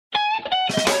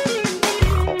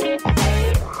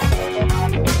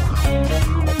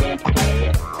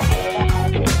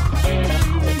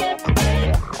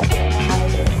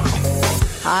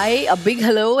Hi, a big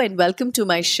hello and welcome to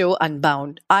my show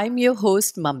Unbound. I'm your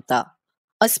host Mamta,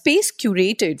 a space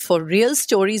curated for real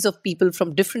stories of people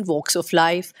from different walks of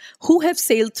life who have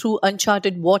sailed through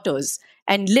uncharted waters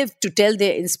and lived to tell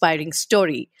their inspiring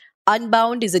story.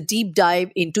 Unbound is a deep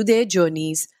dive into their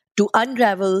journeys to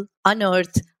unravel,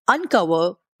 unearth,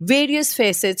 uncover various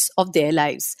facets of their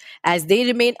lives as they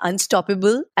remain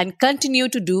unstoppable and continue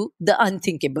to do the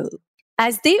unthinkable.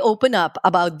 As they open up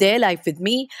about their life with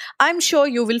me, I'm sure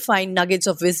you will find nuggets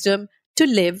of wisdom to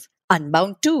live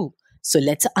unbound too. So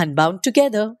let's unbound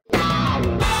together.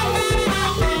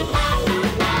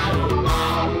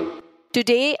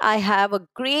 Today, I have a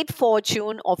great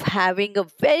fortune of having a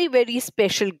very, very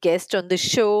special guest on the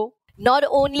show. Not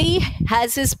only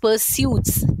has his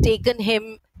pursuits taken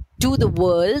him to the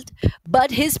world, but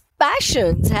his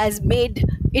passions has made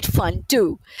it fun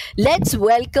too. Let's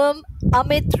welcome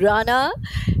Amit Rana,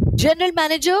 General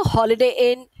Manager, Holiday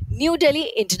Inn, New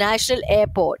Delhi International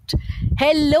Airport.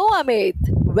 Hello, Amit.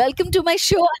 Welcome to my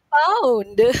show,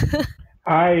 Unbound.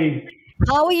 Hi,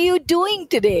 How are you doing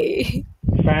today?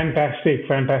 fantastic,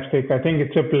 fantastic. I think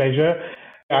it's a pleasure.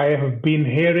 I have been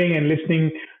hearing and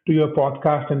listening to your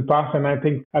podcast in past, and I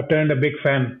think I've turned a big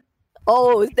fan.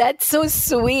 Oh, that's so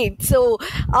sweet. So,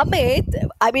 Amit,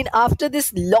 I mean, after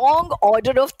this long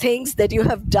order of things that you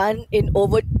have done in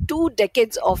over 2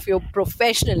 decades of your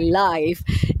professional life,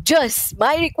 just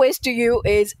my request to you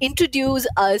is introduce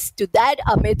us to that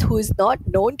Amit who is not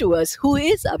known to us. Who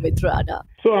is Amit Rana?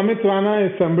 So, Amit Rana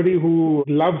is somebody who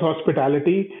loves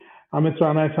hospitality. Amit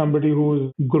Rana is somebody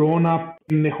who's grown up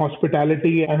in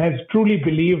hospitality and has truly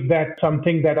believed that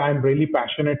something that I'm really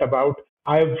passionate about.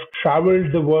 I've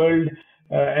traveled the world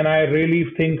and I really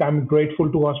think I'm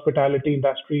grateful to hospitality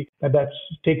industry that's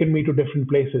taken me to different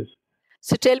places.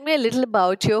 So, tell me a little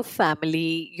about your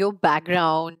family, your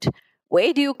background.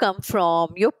 Where do you come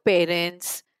from? Your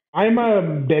parents? I'm a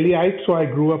Delhiite, so I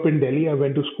grew up in Delhi. I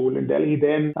went to school in Delhi.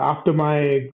 Then, after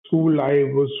my school, I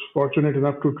was fortunate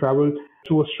enough to travel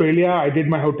to Australia. I did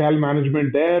my hotel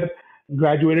management there,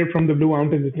 graduated from the Blue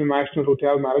Mountains International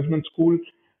Hotel Management School.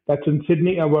 That's in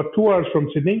Sydney, about 2 hours from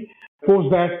Sydney.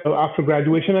 Post that, after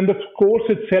graduation, and the course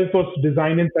itself was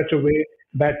designed in such a way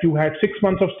that you had 6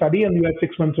 months of study and you had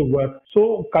 6 months of work.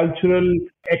 So cultural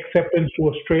acceptance to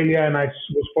Australia, and I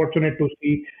was fortunate to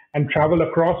see and travel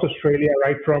across Australia,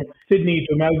 right from Sydney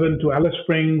to Melbourne to Alice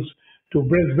Springs to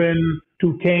Brisbane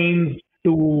to Cairns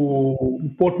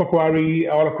to Port Macquarie,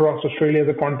 all across Australia as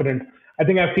a continent. I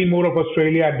think I've seen more of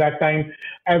Australia at that time,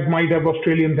 as might have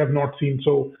Australians have not seen.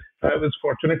 So I was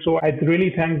fortunate. So I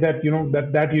really thank that,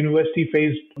 that university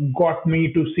phase got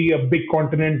me to see a big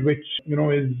continent, which,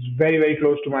 is very, very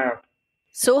close to my heart.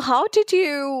 So, how did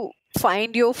you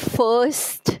find your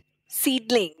first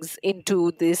seedlings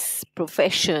into this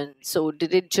profession? So,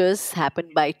 did it just happen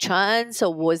by chance,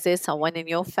 or was there someone in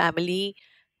your family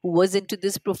who was into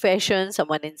this profession?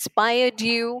 Someone inspired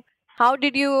you? How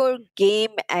did your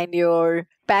game and your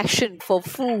passion for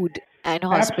food and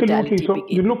Absolutely. hospitality So,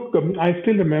 begin? look, I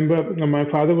still remember my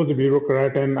father was a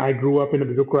bureaucrat and I grew up in a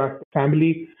bureaucrat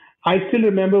family. I still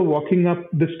remember walking up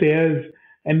the stairs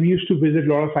and we used to visit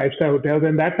a lot of five-star hotels.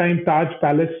 And that time, Taj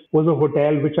Palace was a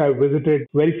hotel which I visited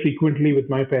very frequently with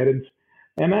my parents.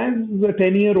 And as a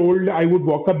 10-year-old, I would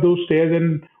walk up those stairs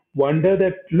and wonder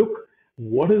that, look,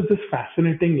 what is this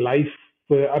fascinating life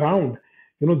around?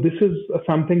 This is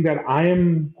something that I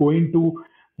am going to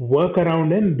work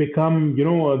around and become,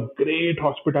 a great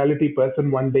hospitality person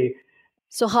one day.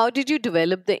 So, how did you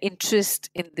develop the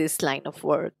interest in this line of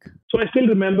work? So I still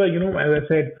remember, as I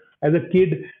said, as a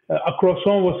kid, a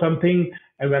croissant was something,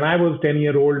 and when I was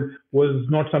 10-year-old, was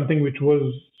not something which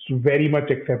was very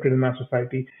much accepted in our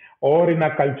society or in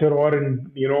our culture or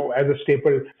in, as a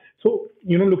staple. So,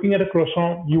 looking at a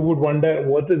croissant, you would wonder,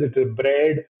 what is it? A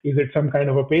bread? Is it some kind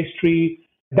of a pastry?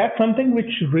 That's something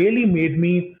which really made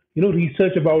me,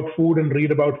 research about food and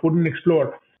read about food and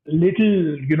explore.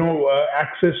 Little,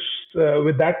 access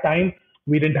with that time.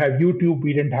 We didn't have YouTube,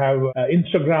 we didn't have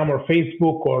Instagram or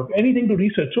Facebook or anything to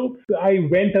research. So I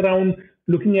went around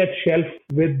looking at shelf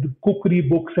with cookery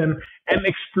books and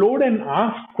explored and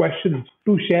asked questions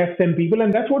to chefs and people.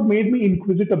 And that's what made me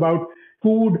inquisitive about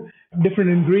food, different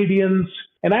ingredients.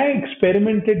 And I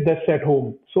experimented this at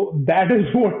home. So that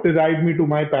is what drives me to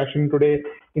my passion today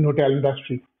in hotel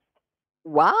industry.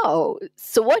 Wow.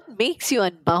 So, what makes you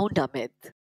unbound, Amit?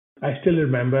 I still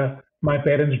remember my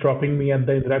parents dropping me at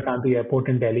the Indira Gandhi airport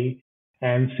in Delhi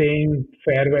and saying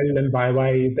farewell and bye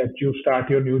bye that you start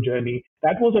your new journey.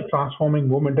 That was a transforming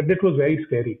moment and it was very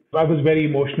scary. I was very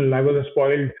emotional. I was a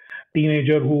spoiled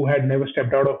teenager who had never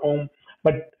stepped out of home.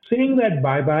 But saying that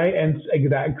bye bye and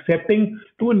accepting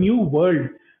to a new world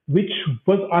which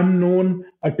was unknown,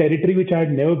 a territory which I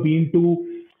had never been to,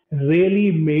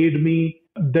 really made me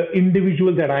the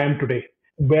individual that I am today.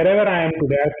 Wherever I am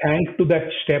today, I thank to that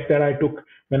step that I took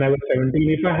when I was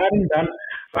 17. If I hadn't done,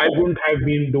 I wouldn't have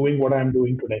been doing what I'm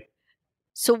doing today.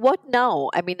 So, what now?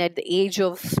 I mean, at the age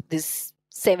of this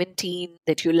 17,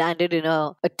 that you landed in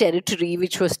a territory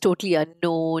which was totally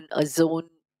unknown, a zone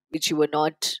which you were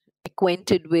not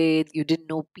acquainted with, you didn't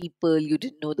know people, you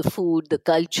didn't know the food, the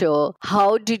culture.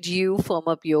 How did you firm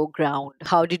up your ground?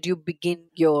 How did you begin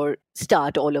your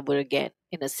start all over again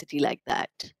in a city like that?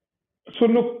 So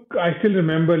look, I still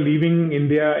remember leaving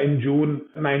India in June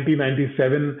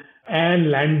 1997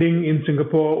 and landing in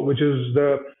Singapore, which is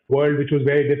the world which was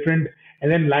very different,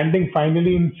 and then landing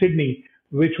finally in Sydney,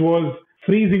 which was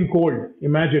freezing cold.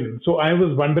 Imagine. So I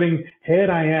was wondering,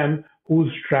 here I am,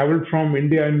 who's traveled from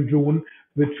India in June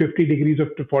with 50 degrees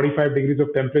of to 45 degrees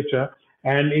of temperature,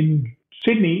 and in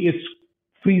Sydney it's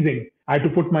freezing. I had to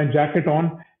put my jacket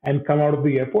on and come out of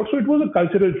the airport. So it was a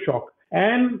cultural shock.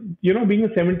 And, being a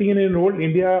 17-year-old,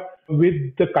 India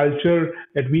with the culture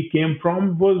that we came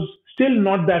from was still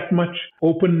not that much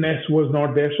openness was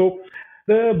not there. So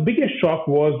the biggest shock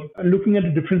was looking at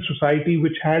a different society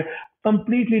which had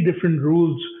completely different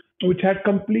rules, which had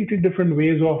completely different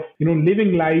ways of,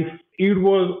 living life. It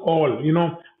was all,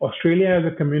 Australia as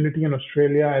a community and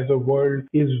Australia as a world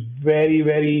is very,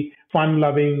 very fun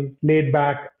loving, laid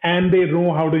back, and they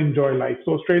know how to enjoy life.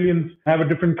 So Australians have a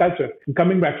different culture.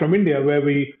 Coming back from India, where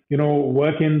we,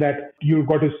 work in that you've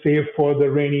got to save for the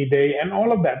rainy day and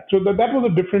all of that. So that was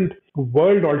a different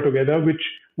world altogether, which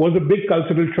was a big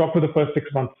cultural shock for the first 6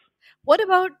 months. What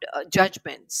about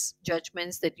judgments?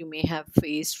 Judgments that you may have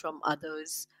faced from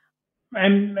others?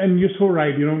 And you're so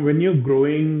right. When you're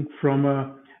growing from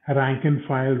a rank and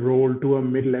file role to a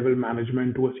mid-level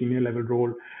management to a senior level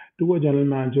role to a general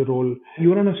manager role,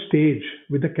 you're on a stage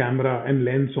with a camera and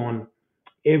lens on.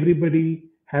 Everybody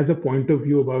has a point of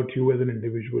view about you as an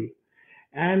individual.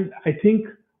 And I think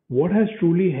what has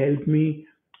truly helped me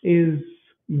is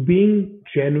being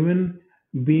genuine,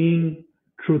 being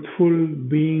truthful,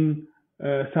 being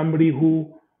somebody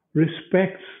who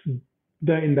respects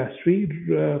the industry,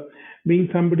 being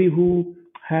somebody who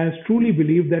has truly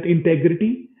believed that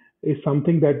integrity is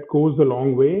something that goes a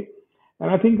long way. And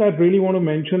I think I really want to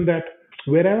mention that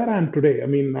wherever I am today, I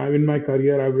mean, I'm in my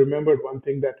career, I've remembered one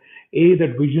thing that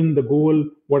that vision, the goal,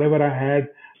 whatever I had,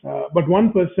 but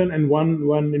one person and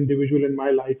one individual in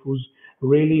my life who's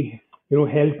really,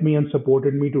 helped me and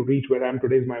supported me to reach where I am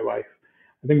today is my wife.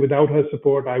 I think without her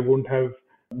support, I wouldn't have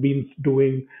been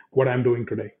doing what I'm doing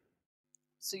today.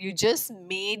 So you just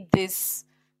made this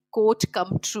quote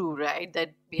come true, right?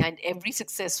 That behind every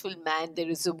successful man, there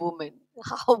is a woman.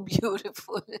 How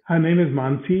beautiful. Her name is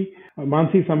Mansi.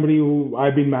 Mansi is somebody who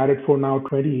I've been married for now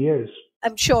 20 years.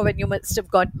 I'm sure when you must have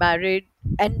got married,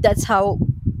 and that's how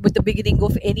with the beginning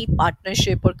of any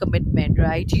partnership or commitment,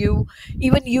 right? You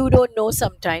don't know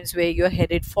sometimes where you're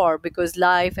headed for, because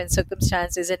life and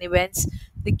circumstances and events,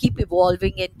 they keep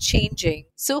evolving and changing.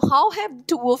 So how have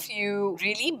two of you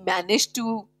really managed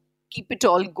to keep it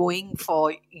all going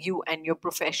for you and your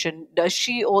profession? Does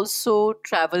she also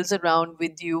travels around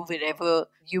with you wherever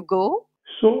you go?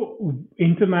 So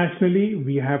internationally,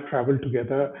 we have traveled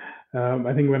together.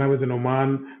 I think when I was in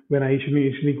Oman, when I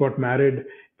initially got married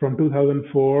from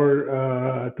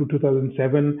 2004 to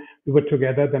 2007, we were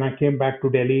together. Then I came back to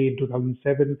Delhi in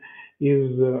 2007.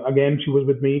 Is again she was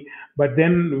with me. But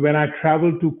then when I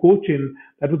traveled to Cochin,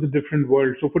 that was a different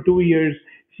world. So for 2 years,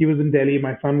 she was in Delhi.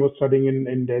 My son was studying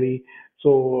in Delhi.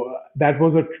 So that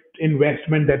was a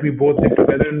investment that we both did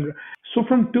together. And so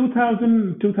from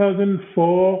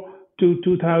 2004 to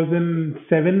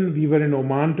 2007, we were in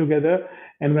Oman together.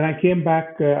 And when I came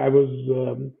back, I was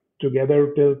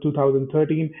together till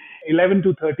 2013. 11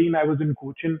 to 13, I was in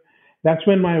Cochin. That's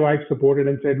when my wife supported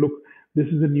and said, look, this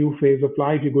is a new phase of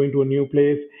life. You're going to a new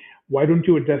place. Why don't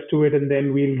you adjust to it and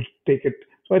then we'll take it.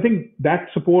 So I think that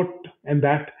support and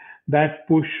that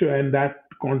push and that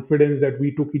confidence that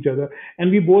we took each other,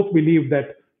 and we both believe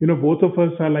that both of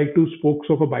us are like two spokes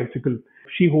of a bicycle.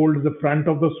 She holds the front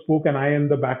of the spoke and I am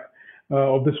the back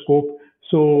of the spoke.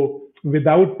 So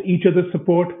without each other's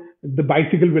support, the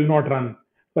bicycle will not run.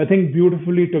 So I think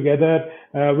beautifully together,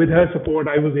 with her support,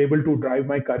 I was able to drive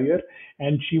my career,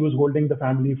 and she was holding the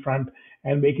family front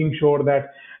and making sure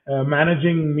that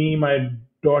managing me, my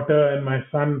daughter, and my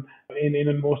son in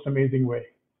a most amazing way.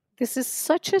 This is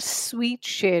such a sweet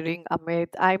sharing,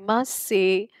 Amit. I must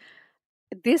say,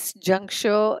 this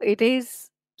juncture, it is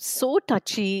so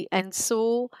touchy and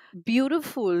so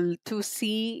beautiful to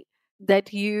see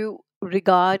that you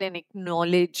regard and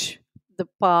acknowledge the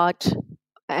part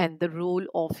and the role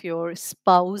of your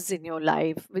spouse in your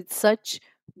life with such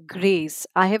grace.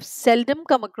 I have seldom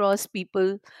come across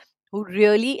people who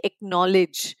really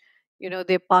acknowledge,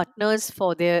 their partners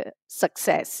for their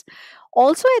success.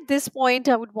 Also, at this point,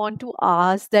 I would want to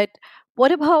ask that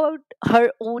what about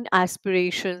her own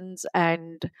aspirations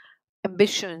and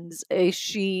ambitions? Is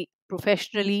she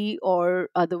professionally or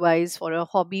otherwise for a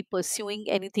hobby pursuing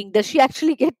anything? Does she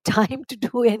actually get time to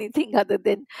do anything other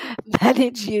than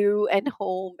manage you and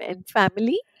home and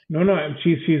family? No, no,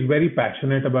 she's very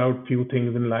passionate about few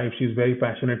things in life. She's very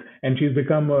passionate, and she's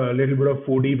become a little bit of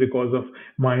foodie because of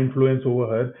my influence over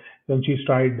her. Then she's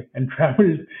tried and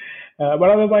traveled, but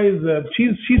otherwise,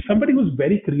 she's somebody who's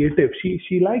very creative.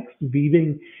 She likes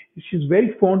weaving. She's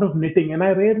very fond of knitting, and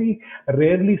I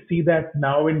rarely see that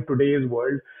now in today's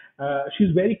world.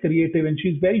 She's very creative and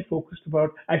she's very focused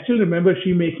about. I still remember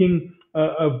she making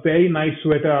a very nice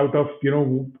sweater out of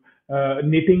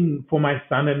knitting for my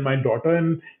son and my daughter,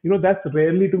 and that's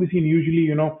rarely to be seen.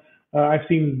 Usually, I've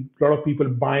seen a lot of people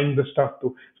buying the stuff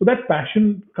too. So that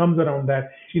passion comes around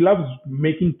that. She loves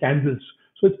making candles.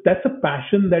 So that's a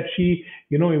passion that she,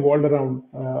 evolved around.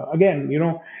 Again,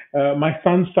 my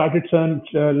son started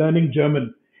learning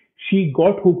German. She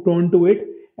got hooked onto it,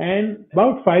 and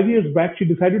about 5 years back, she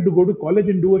decided to go to college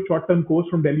and do a short-term course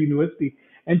from Delhi University,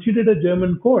 and she did a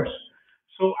German course.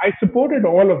 So I supported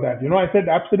all of that. I said,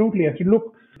 absolutely. I said,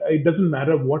 look, it doesn't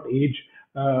matter what age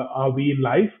are we in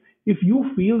life. If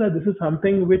you feel that this is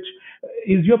something which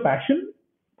is your passion,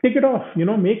 take it off.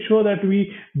 Make sure that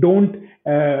we don't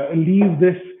leave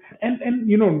this. And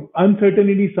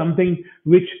uncertainty is something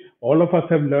which all of us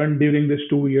have learned during this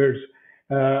 2 years.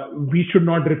 We should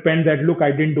not repent that, look,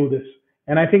 I didn't do this.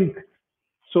 And I think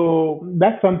so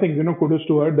that's something, kudos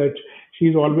to her that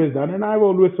she's always done. And I've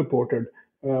always supported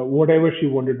whatever she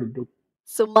wanted to do.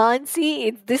 So,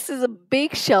 Mansi, this is a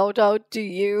big shout out to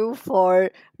you for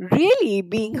really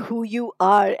being who you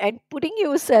are and putting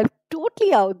yourself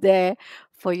totally out there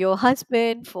for your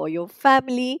husband, for your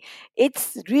family.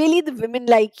 It's really the women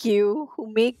like you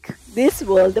who make this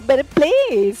world a better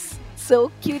place.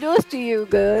 So, kudos to you,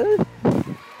 girl.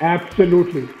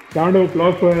 Absolutely. Round of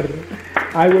applause for her.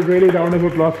 I would really round of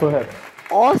applause for her.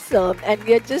 Awesome. And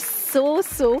we are just so,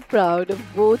 so proud of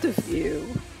both of you.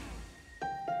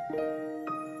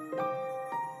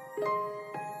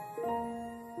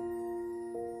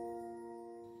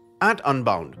 At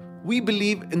Unbound, we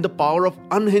believe in the power of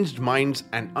unhinged minds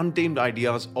and untamed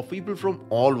ideas of people from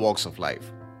all walks of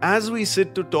life. As we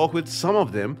sit to talk with some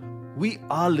of them, we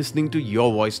are listening to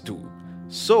your voice too.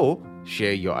 So,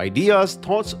 share your ideas,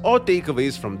 thoughts, or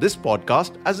takeaways from this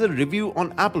podcast as a review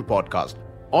on Apple Podcast,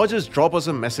 or just drop us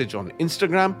a message on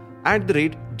Instagram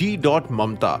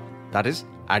 @d.mamta. That is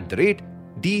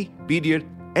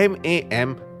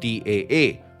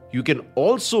 @d.mamtaa. You can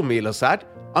also mail us at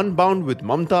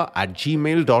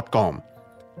unboundwithmamta@gmail.com.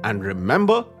 And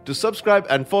remember to subscribe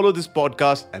and follow this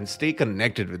podcast and stay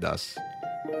connected with us.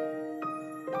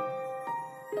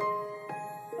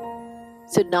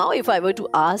 So now if I were to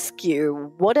ask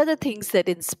you, what are the things that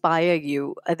inspire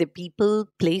you? Are they people,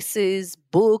 places,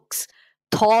 books,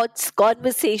 thoughts,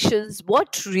 conversations?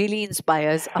 What really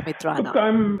inspires Amit Look,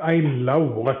 Rana? I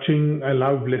love watching, I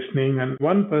love listening, and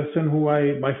one person who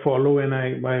I follow and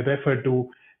I refer to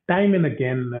time and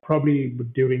again, probably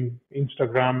during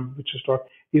Instagram, which is taught,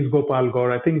 is Gopal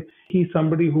Gaur. I think he's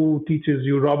somebody who teaches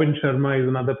you. Robin Sharma is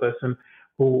another person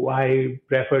who I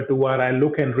refer to, or I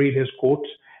look and read his quotes.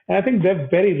 And I think they're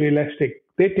very realistic.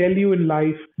 They tell you in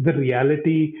life the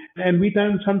reality, and we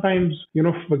sometimes,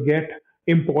 forget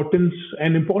importance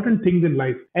and important things in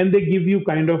life. And they give you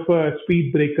kind of a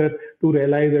speed breaker to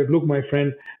realize that, look, my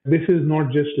friend, this is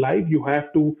not just life. You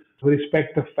have to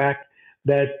respect the fact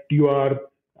that you are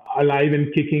alive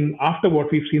and kicking after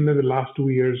what we've seen in the last 2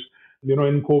 years,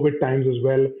 in COVID times as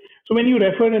well. So when you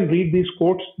refer and read these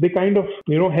quotes, they kind of,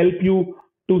 help you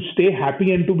to stay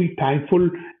happy and to be thankful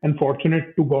and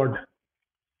fortunate to God.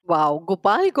 Wow,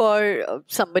 Gopal Gaur,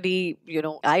 somebody,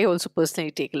 I also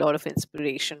personally take a lot of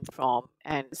inspiration from,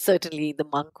 and certainly the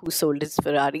monk who sold his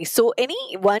Ferrari. So,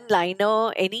 any one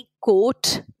liner, any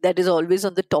quote that is always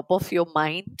on the top of your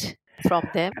mind from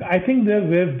them? I think there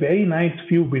were very nice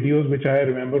few videos which I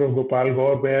remember of Gopal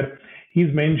Gaur where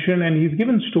he's mentioned and he's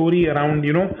given story around,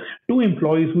 two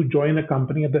employees who joined a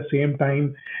company at the same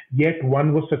time, yet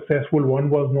one was successful, one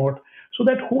was not. So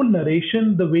that whole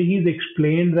narration, the way he's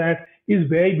explained that is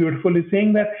very beautiful. He's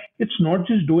saying that it's not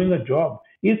just doing a job.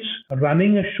 It's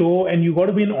running a show and you got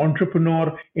to be an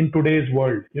entrepreneur in today's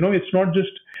world. It's not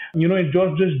just,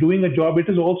 it's just doing a job. It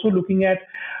is also looking at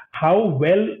how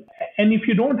well, and if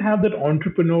you don't have that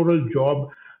entrepreneurial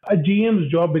job, a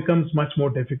GM's job becomes much more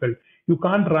difficult. You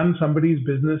can't run somebody's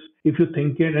business if you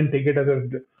think it and take it as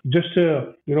just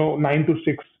a 9 to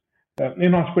 6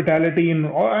 in hospitality,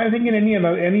 or I think in any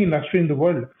industry in the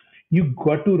world. You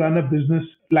got to run a business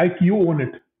like you own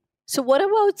it. So, what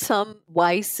about some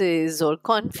vices or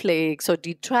conflicts or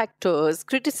detractors,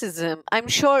 criticism? I'm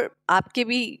sure आपके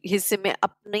भी हिस्से में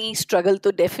अपनी struggle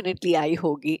तो definitely आई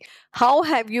होगी. How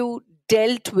have you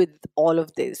dealt with all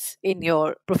of this in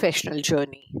your professional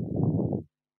journey?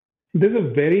 There's a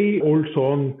very old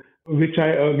song which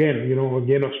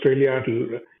again Australia,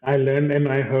 I learned and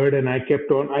I heard and I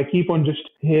keep on just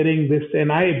hearing this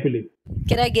and I believe.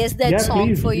 Can I guess that song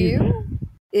please, for please. you?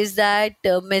 Is that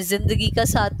मैं जिंदगी का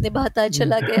साथ निभाता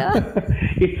चला गया?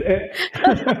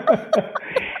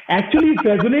 Actually, it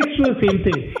resonates to the same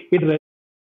thing.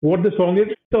 What the song is,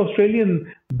 the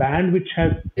Australian band which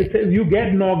it says you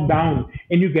get knocked down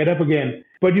and you get up again,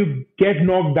 but you get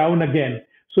knocked down again.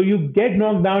 So you get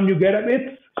knocked down, you get up.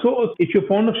 If you're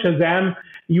fond of Shazam,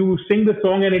 you sing the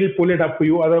song and it'll pull it up for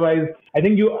you. Otherwise, I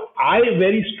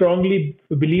very strongly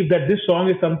believe that this song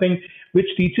is something which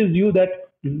teaches you that,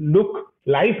 look,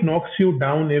 life knocks you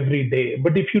down every day.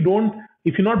 But if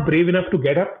you're not brave enough to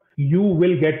get up, you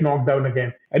will get knocked down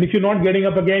again. And if you're not getting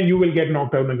up again, you will get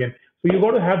knocked down again. So you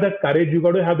got to have that courage. You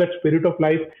got to have that spirit of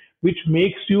life, which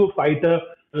makes you a fighter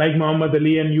like Muhammad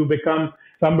Ali, and you become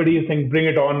somebody saying, bring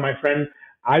it on, my friend.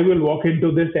 I will walk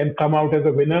into this and come out as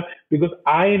a winner because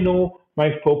I know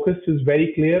my focus is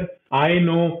very clear. I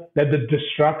know that the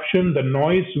disruption, the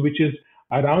noise which is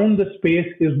around the space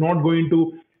is not going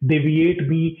to deviate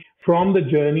me from the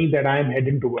journey that I am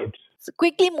heading towards. So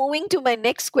quickly moving to my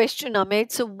next question,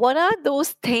 Amit. So what are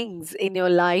those things in your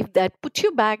life that put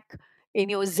you back in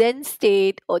your Zen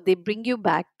state, or they bring you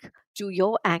back to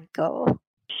your anchor?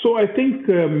 So I think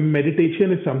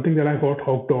meditation is something that I got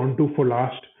hooked on to for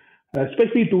last,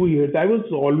 especially 2 years. I was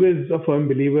always a firm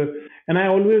believer and I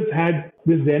always had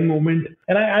this Zen moment.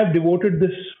 And I've devoted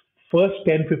this first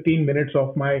 10-15 minutes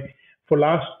of for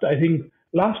last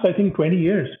 20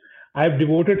 years. I've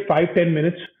devoted 5-10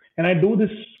 minutes and I do this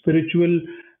spiritual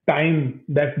time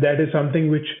that is something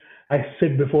which I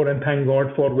sit before and thank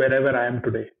God for wherever I am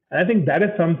today. And I think that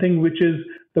is something which is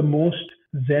the most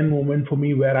Zen moment for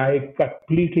me, where I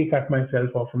completely cut myself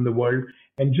off from the world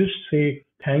and just say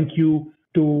thank you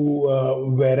to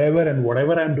wherever and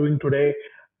whatever I'm doing today.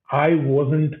 I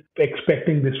wasn't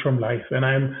expecting this from life, and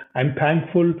I'm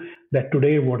thankful that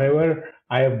today whatever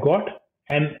I have got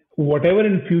and whatever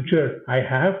in future I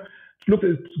have, look,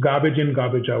 it's garbage in,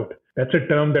 garbage out. That's a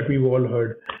term that we've all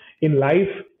heard. In life,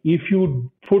 if you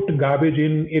put garbage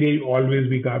in, it'll always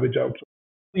be garbage out.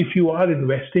 If you are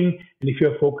investing and if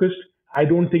you're focused, I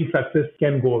don't think success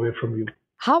can go away from you.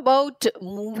 How about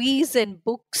movies and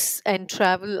books and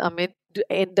travel, Amit?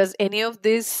 Does any of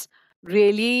this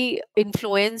really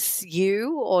influence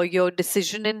you or your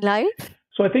decision in life?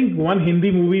 So I think one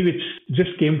Hindi movie which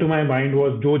just came to my mind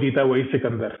was Jo Jeeta Wahi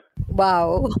Sikandar.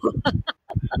 Wow.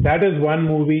 That is one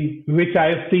movie which I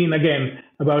have seen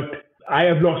I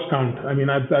have lost count. I mean,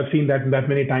 I've seen that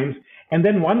many times. And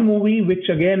then one movie which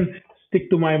again stick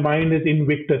to my mind is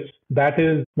Invictus. That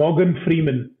is Morgan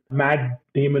Freeman, Matt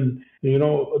Damon.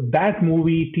 That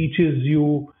movie teaches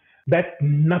you that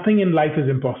nothing in life is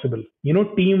impossible.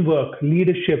 Teamwork,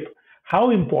 leadership, how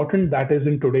important that is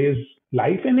in today's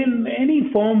life and in any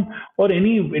firm or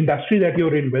any industry that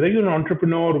you're in, whether you're an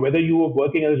entrepreneur, whether you are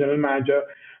working as a general manager,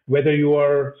 whether you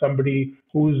are somebody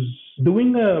who's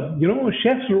doing a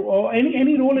chef's role or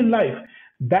any role in life.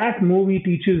 That movie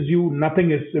teaches you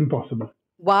nothing is impossible.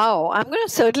 Wow, I'm going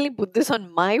to certainly put this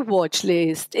on my watch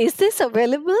list. Is this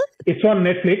available? It's on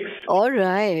Netflix. All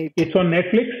right. It's on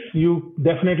Netflix. You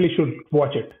definitely should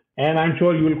watch it. And I'm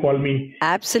sure you will call me.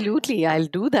 Absolutely, I'll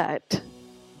do that.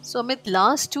 So, Amit,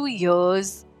 last 2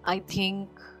 years, I think,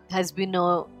 has been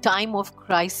a time of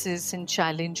crisis and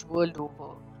challenge world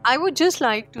over. I would just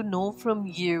like to know from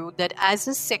you that as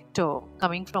a sector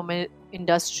coming from an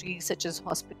industry such as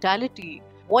hospitality,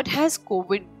 what has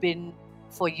COVID been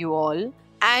for you all?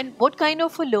 And what kind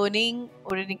of a learning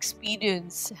or an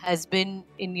experience has been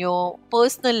in your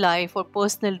personal life or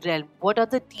personal realm? What are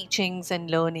the teachings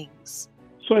and learnings?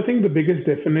 So I think the biggest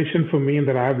definition for me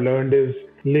that I've learned is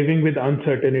living with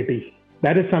uncertainty.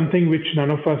 That is something which none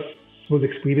of us was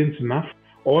experienced enough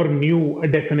or knew a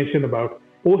definition about.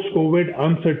 Post-COVID,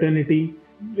 uncertainty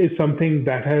is something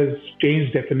that has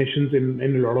changed definitions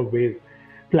in a lot of ways.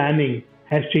 Planning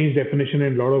has changed definition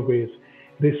in a lot of ways.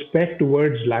 Respect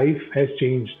towards life has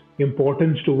changed.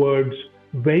 Importance towards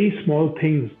very small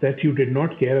things that you did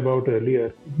not care about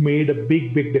earlier made a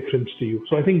big, big difference to you.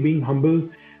 So I think being humble,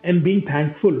 and being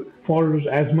thankful for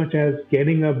as much as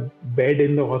getting a bed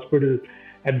in the hospital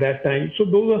at that time. So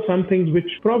those are some things which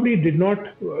probably did not,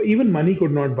 even money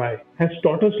could not buy, has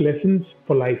taught us lessons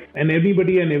for life. And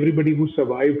everybody who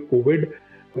survived COVID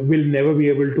will never be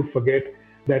able to forget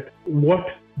that what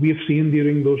we've seen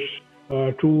during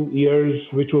those 2 years,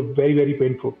 which were very, very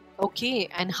painful. Okay,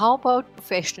 and how about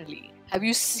professionally? Have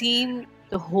you seen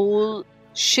the whole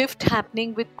shift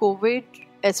happening with COVID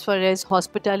as far as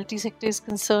hospitality sector is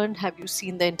concerned? Have you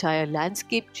seen the entire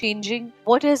landscape changing?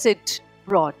 What has it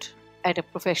brought at a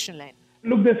professional end?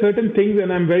 Look, there are certain things,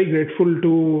 and I'm very grateful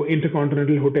to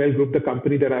Intercontinental Hotel Group, the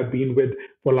company that I've been with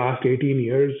for last 18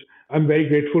 years. I'm very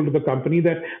grateful to the company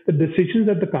that the decisions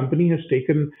that the company has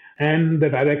taken and the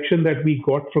direction that we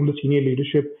got from the senior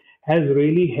leadership has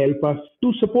really helped us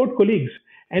to support colleagues,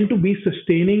 and to be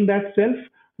sustaining that self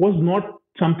was not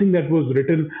something that was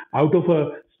written out of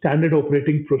a standard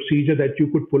operating procedure that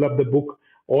you could pull up the book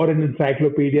or an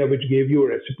encyclopedia which gave you a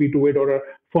recipe to it or a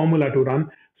formula to run.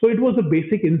 So it was a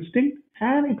basic instinct,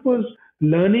 and it was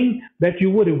learning that you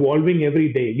were evolving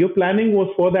every day. Your planning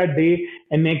was for that day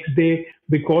and next day.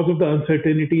 Because of the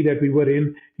uncertainty that we were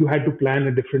in, you had to plan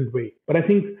a different way. But I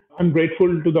think I'm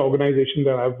grateful to the organization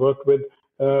that I've worked with,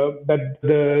 that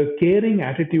the caring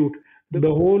attitude, the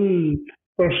whole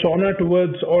persona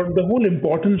towards, or the whole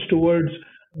importance towards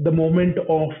the moment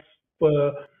of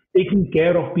taking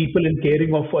care of people and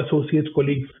caring of associates,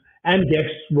 colleagues, and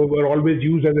guests were always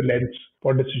used as a lens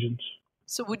for decisions.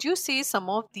 So, would you say some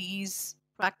of these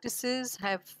practices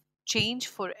have changed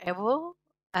forever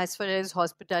as far as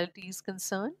hospitality is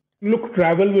concerned? Look,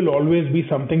 travel will always be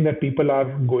something that people are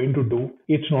going to do.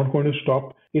 It's not going to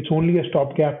stop. It's only a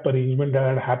stopgap arrangement that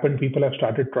had happened. People have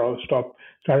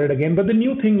started again. But the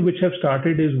new thing which have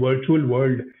started is virtual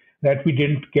world that we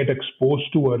didn't get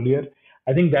exposed to earlier.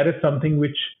 I think that is something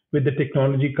which, with the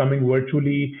technology coming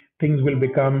virtually, things will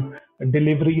become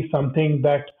delivery, something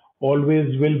that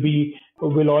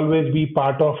will always be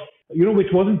part of,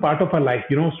 which wasn't part of our life.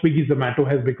 Swiggy, Zomato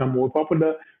has become more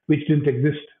popular, which didn't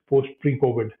exist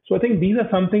pre-COVID. So I think these are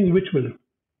some things which will.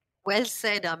 Well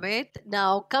said, Amit.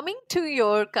 Now, coming to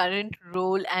your current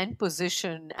role and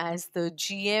position as the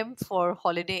GM for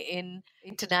Holiday Inn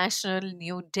International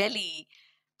New Delhi,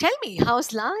 tell me,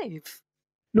 how's life?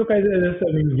 Look, I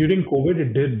mean, during COVID,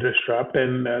 it did disrupt,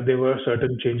 and there were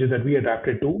certain changes that we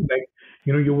adapted to. Like,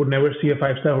 you would never see a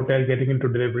five-star hotel getting into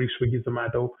delivery, Swiggy,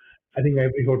 Zomato. I think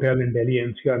every hotel in Delhi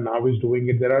NCR now is doing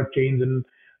it. There are chains and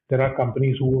there are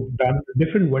companies who have done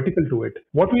different vertical to it.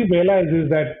 What we realized is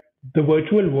that the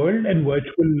virtual world and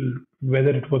whether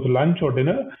it was lunch or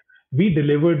dinner, we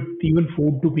delivered even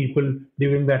food to people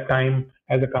during that time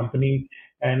as a company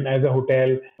and as a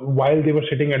hotel while they were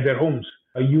sitting at their homes,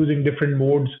 using different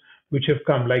modes which have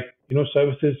come, like,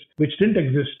 services which didn't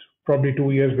exist probably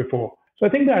 2 years before. So I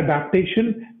think the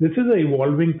adaptation, this is an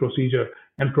evolving procedure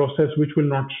and process which will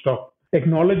not stop.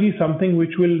 Technology is something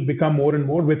which will become more and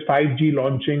more with 5G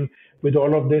launching, with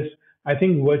all of this. I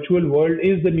think virtual world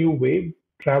is the new way.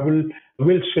 Travel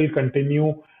will still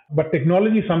continue, but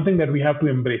technology is something that we have to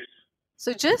embrace.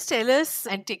 So just tell us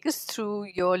and take us through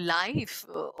your life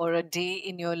or a day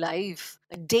in your life,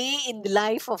 a day in the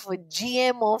life of a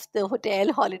GM of the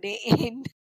hotel Holiday Inn.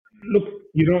 Look,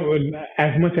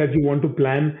 as much as you want to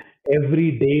plan,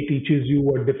 every day teaches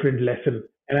you a different lesson.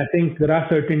 And I think there are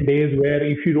certain days where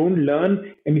if you don't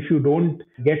learn and if you don't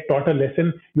get taught a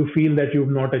lesson, you feel that you've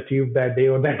not achieved that day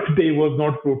or that day was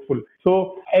not fruitful.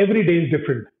 So every day is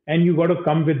different. And you got to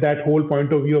come with that whole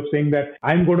point of view of saying that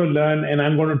I'm going to learn and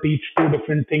I'm going to teach two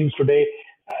different things today.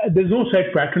 There's no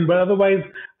set pattern, but otherwise,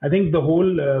 I think the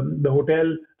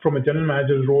hotel from a general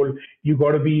manager's role, you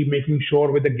got to be making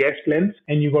sure with the guest lens,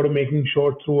 and you got to making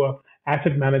sure through a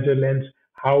asset manager lens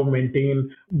how maintain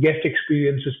guest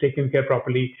experience is taken care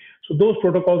properly. So those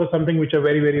protocols are something which are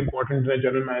very, very important in a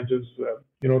general manager's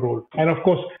role. And of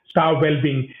course, staff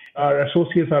well-being. Our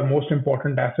associates are most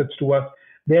important assets to us.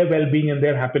 Their well-being and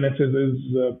their happiness is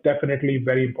definitely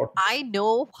very important. I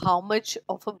know how much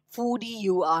of a foodie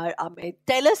you are, Amit.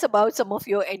 Tell us about some of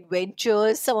your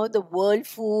adventures, some of the world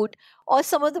food, or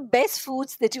some of the best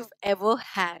foods that you've ever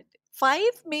had. 5,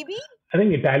 maybe? I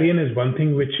think Italian is one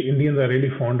thing which Indians are really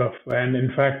fond of. And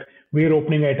in fact, we're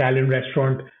opening an Italian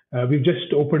restaurant. We've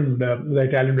just opened the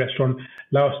Italian restaurant,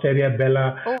 La Osteria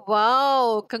Bella. Oh,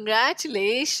 wow.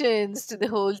 Congratulations to the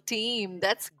whole team.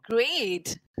 That's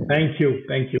great. Thank you.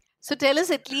 Thank you. So tell us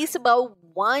at least about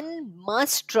one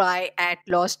must try at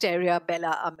La Osteria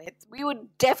Bella, Amit. We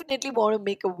would definitely want to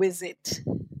make a visit.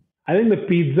 I think the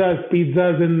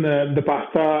pizzas and the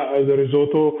pasta, the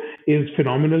risotto is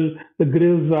phenomenal. The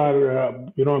grills are,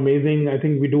 amazing. I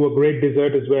think we do a great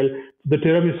dessert as well. The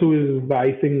tiramisu is the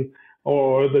icing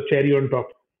or the cherry on top.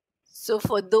 So,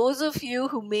 for those of you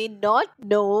who may not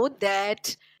know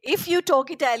that if you talk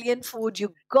Italian food,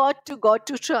 you got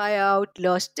to try out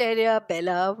L'Osteria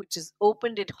Bella, which is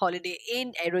opened at Holiday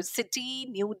Inn, Aero City,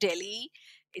 New Delhi.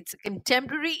 It's a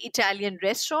contemporary Italian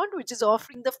restaurant which is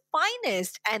offering the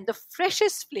finest and the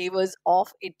freshest flavors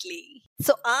of Italy.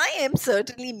 So, I am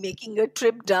certainly making a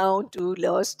trip down to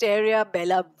L'Osteria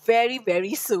Bella very,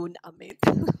 very soon, Amit.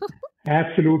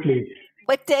 Absolutely.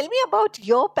 But tell me about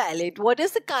your palate. What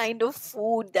is the kind of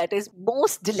food that is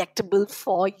most delectable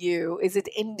for you? Is it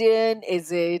Indian?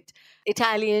 Is it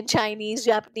Italian, Chinese,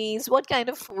 Japanese? What kind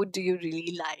of food do you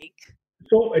really like?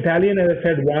 So Italian, as I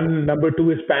said, one. Number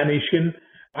two is Pan Asian.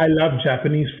 I love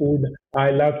Japanese food.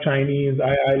 I love Chinese.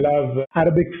 I love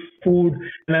Arabic food,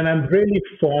 and I'm really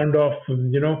fond of.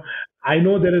 I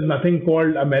know there is nothing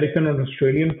called American or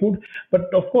Australian food,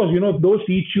 but of course, those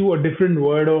teach you a different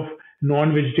word of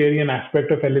non-vegetarian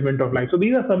aspect of element of life. So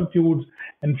these are some foods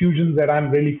and fusions that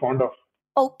I'm really fond of.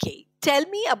 Okay, tell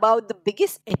me about the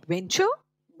biggest adventure,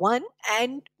 one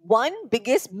and one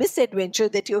biggest misadventure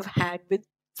that you've had with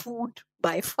food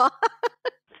by far.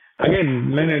 Again,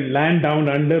 when I land down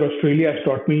under, Australia has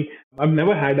taught me. I've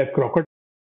never had a crocodile.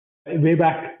 Way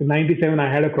back in '97,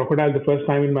 I had a crocodile the first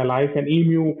time in my life, an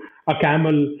emu, a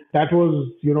camel. That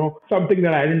was, something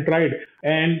that I hadn't tried.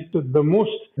 And the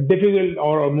most difficult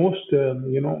or most,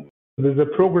 there's a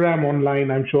program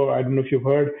online, I'm sure, I don't know if you've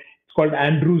heard, it's called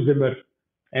Andrew Zimmer.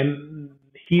 And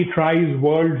he tries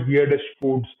world's weirdest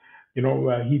foods.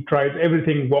 He tries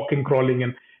everything, walking, crawling.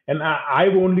 And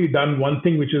I've only done one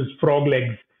thing, which is frog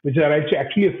legs, which are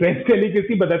actually a French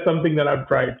delicacy, but that's something that I've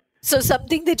tried. So,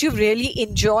 something that you've really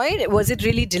enjoyed, was it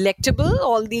really delectable?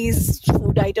 All these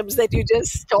food items that you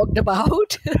just talked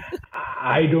about?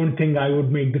 I don't think I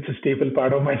would make this a staple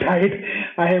part of my diet.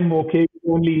 I am okay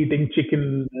with only eating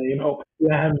chicken,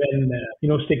 lamb, and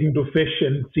sticking to fish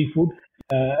and seafood.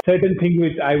 Certain things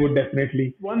which I would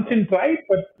definitely once in try,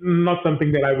 but not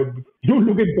something that I would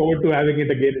looking forward to having it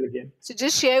again and again. So,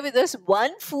 just share with us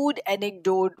one food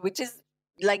anecdote which is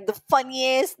like the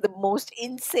funniest, the most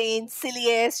insane,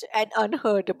 silliest, and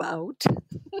unheard about.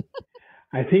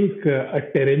 I think a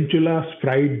tarantula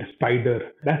fried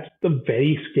spider. That's the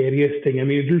very scariest thing. I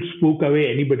mean, it'll spook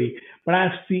away anybody. But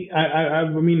I've seen.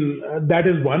 That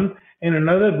is one. And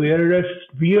another weird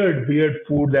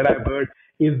food that I've heard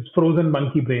is frozen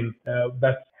monkey brain.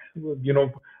 That's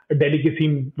a delicacy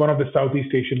in one of the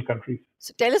Southeast Asian countries.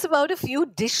 So tell us about a few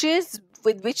dishes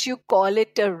with which you call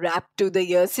it a wrap to the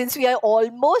year. Since we are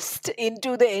almost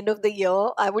into the end of the year,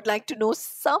 I would like to know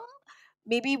some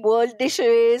maybe world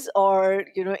dishes or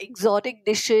exotic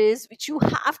dishes which you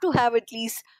have to have at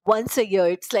least once a year.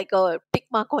 It's like a tick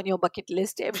mark on your bucket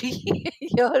list every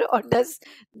year, or does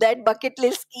that bucket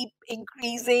list keep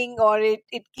increasing, or it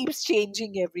keeps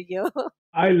changing every year?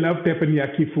 I love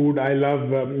teppanyaki food. I love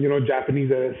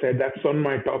Japanese, as I said. That's on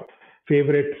my top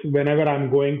favorites whenever I'm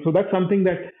going. So that's something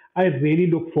that I really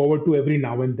look forward to every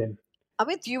now and then.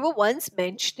 Amit, you were once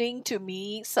mentioning to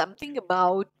me something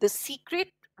about the secret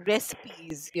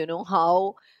recipes,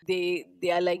 how they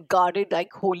are like guarded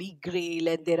like holy grail,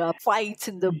 and there are fights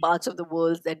in the parts of the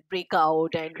world that break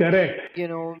out, and Correct.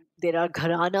 there are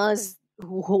gharanas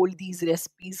who hold these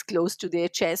recipes close to their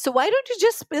chest. So why don't you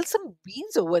just spill some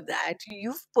beans over that?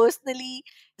 You've personally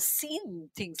seen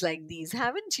things like these,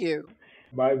 haven't you?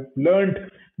 I've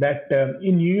learned that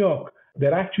in New York,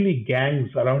 there are actually gangs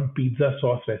around pizza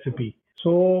sauce recipe.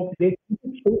 So they keep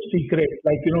it so secret.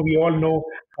 Like, we all know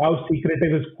how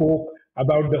secretive is Coke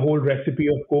about the whole recipe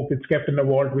of Coke. It's kept in a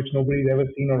vault which nobody's ever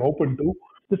seen or opened to.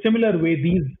 The similar way,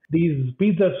 these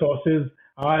pizza sauces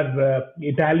are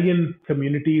Italian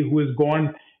community who has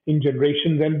gone in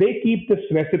generations, and they keep this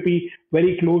recipe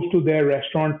very close to their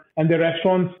restaurant, and their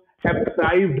restaurants have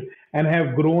thrived and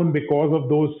have grown because of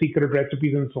those secret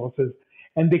recipes and sauces.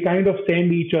 And they kind of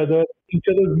send each other's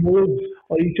molds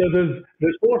or each other's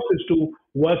resources to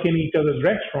work in each other's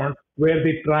restaurant where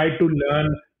they try to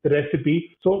learn the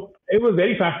recipe. So it was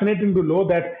very fascinating to know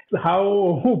that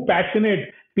how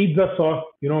passionate pizza sauce,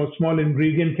 small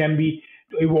ingredient can be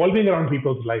evolving around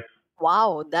people's life.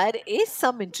 Wow, that is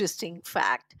some interesting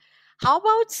fact. How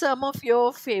about some of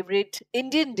your favorite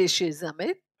Indian dishes,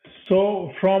 Amit?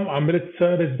 So from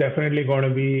Amritsar, it's definitely going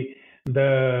to be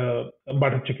the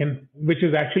butter chicken, which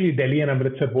is actually Delhi and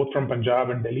Amritsar, both from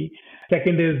Punjab and Delhi.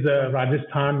 Second is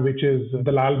Rajasthan, which is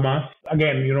the lal mas.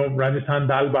 Again, Rajasthan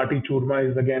dal bati churma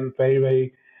is again very,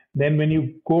 very. Then when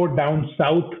you go down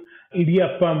south,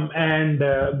 Idiyappam and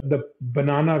the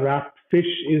banana wrapped fish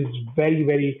is very,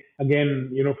 very,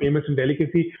 again, famous in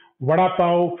delicacy. Vada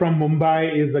pav from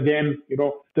Mumbai is again,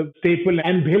 the staple,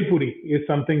 and bhel puri is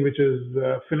something which is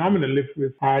phenomenal if we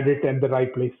had it at the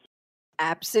right place.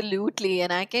 Absolutely.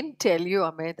 And I can tell you,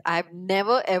 Amit, I've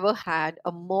never ever had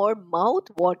a more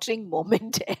mouth watering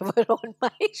moment ever on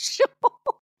my show.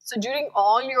 So during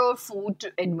all your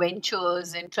food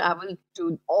adventures and travel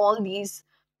to all these,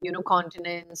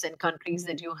 continents and countries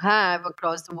that you have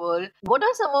across the world, what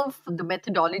are some of the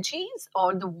methodologies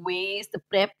or the ways, the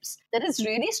preps that has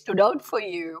really stood out for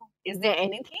you? Is there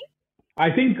anything?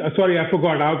 I think, sorry, I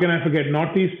forgot. How can I forget?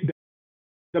 Northeast,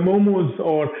 the momos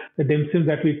or the dim sums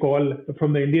that we call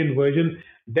from the Indian version,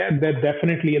 they're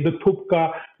definitely the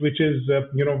thupka, which is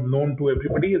known to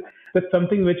everybody. That's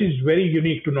something which is very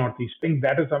unique to Northeast. I think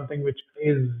that is something which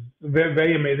is very,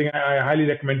 very amazing. I highly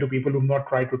recommend to people who've not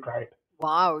tried to try it.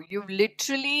 Wow, you've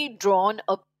literally drawn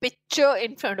a picture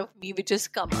in front of me which has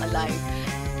come alive.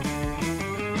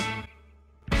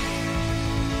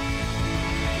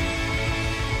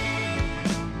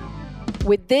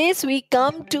 With this, we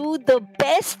come to the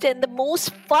best and the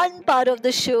most fun part of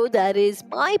the show, that is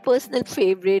my personal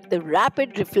favorite, the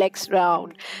rapid reflex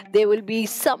round. There will be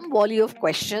some volley of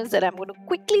questions that I'm going to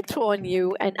quickly throw on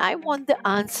you, and I want the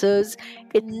answers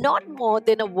in not more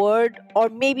than a word or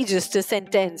maybe just a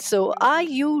sentence. So, are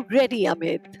you ready,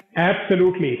 Amit?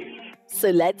 Absolutely.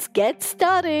 So, let's get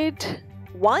started.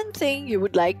 One thing you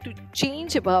would like to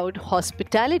change about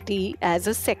hospitality as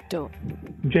a sector?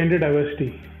 Gender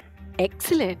diversity.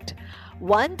 Excellent.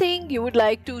 One thing you would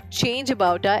like to change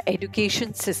about our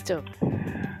education system?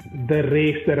 The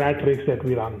rat race that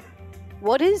we run.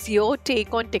 What is your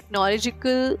take on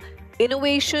technological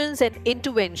innovations and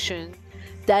intervention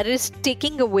that is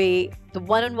taking away the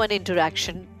one-on-one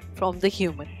interaction from the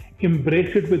human?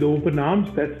 Embrace it with open arms.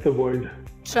 That's the world.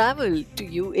 Travel to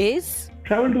you is?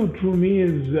 Travel to me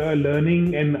is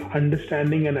learning and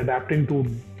understanding and adapting to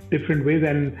different ways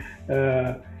and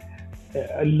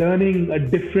learning a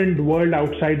different world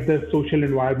outside the social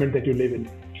environment that you live in.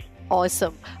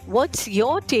 Awesome. What's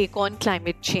your take on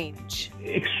climate change?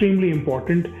 Extremely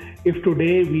important. If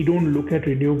today we don't look at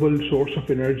renewable source of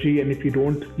energy, and if you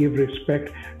don't give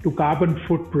respect to carbon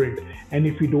footprint, and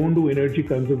if we don't do energy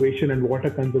conservation and water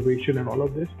conservation and all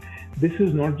of this, this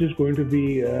is not just going to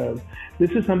be,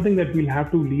 this is something that we'll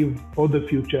have to leave for the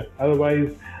future.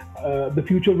 Otherwise, the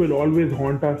future will always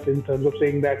haunt us in terms of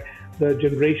saying that the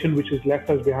generation which has left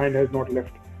us behind has not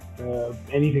left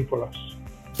anything for us.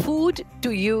 Food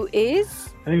to you is?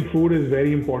 I think food is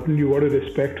very important. You got to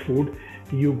respect food.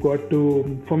 You've got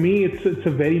to, for me, it's a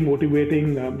very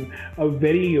motivating, a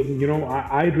very,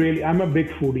 I'm a big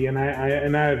foodie,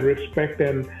 and I respect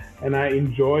and I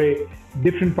enjoy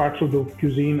different parts of the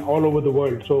cuisine all over the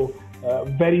world. So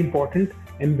very important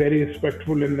and very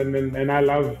respectful, and I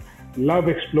love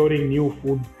exploring new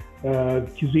food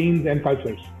cuisines and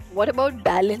cultures. What about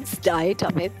balanced diet,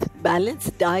 Amit?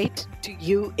 Balanced diet to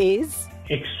you is?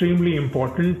 Extremely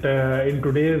important in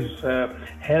today's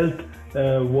health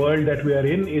world that we are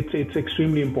in. It's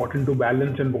extremely important to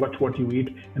balance and watch what you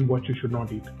eat and what you should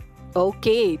not eat.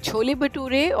 Okay, chole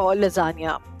bhature or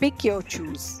lasagna? Pick your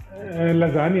choose.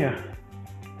 Lasagna.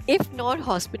 If not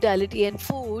hospitality and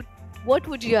food, what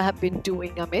would you have been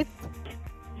doing, Amit?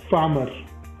 Farmer.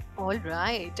 All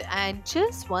right. And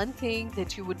just one thing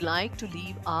that you would like to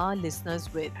leave our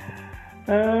listeners with?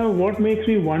 What makes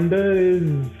me wonder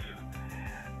is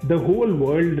the whole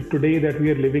world today that we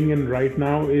are living in right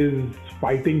now is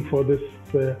fighting for this,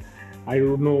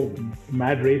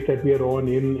 mad race that we are on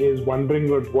in, is wondering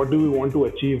what do we want to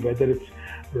achieve, whether it's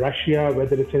Russia,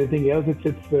 whether it's anything else.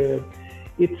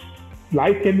 It's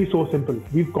life can be so simple.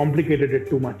 We've complicated it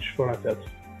too much for ourselves.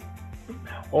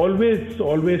 Always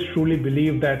truly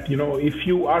believe that, if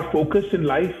you are focused in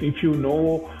life, if you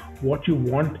know what you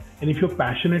want, and if you're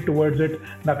passionate towards it,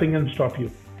 nothing can stop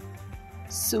you.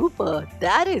 Super.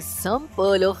 That is some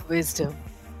pearl of wisdom.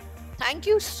 Thank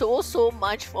you so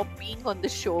much for being on the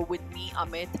show with me,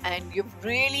 Amit, and you've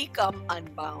really come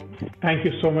unbound. Thank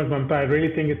you so much, Mamta. I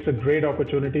really think it's a great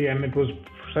opportunity, and it was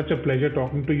such a pleasure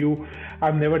talking to you.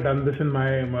 I've never done this in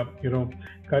my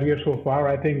career so far.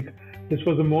 I think this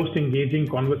was the most engaging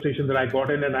conversation that I got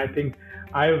in, and I think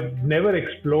I've never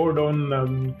explored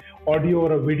on audio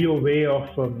or a video way of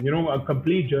a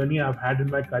complete journey I've had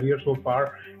in my career so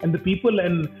far, and the people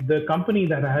and the company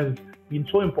that has been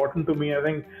so important to me. I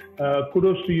think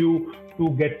kudos to you to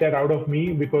get that out of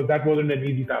me, because that wasn't an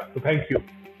easy task. So thank you.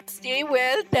 Stay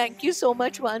well. Thank you so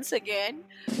much once again.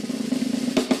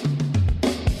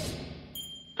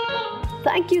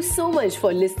 Thank you so much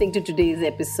for listening to today's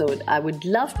episode. I would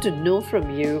love to know from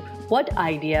you what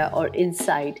idea or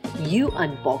insight you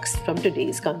unboxed from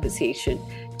today's conversation.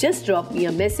 Just drop me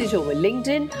a message over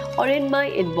LinkedIn or in my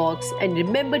inbox, and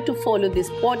remember to follow this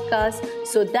podcast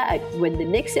so that when the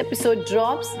next episode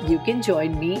drops, you can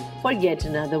join me for yet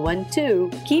another one too.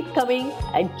 Keep coming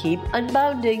and keep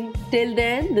unbounding. Till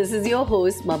then, this is your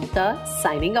host Mamta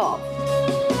signing off.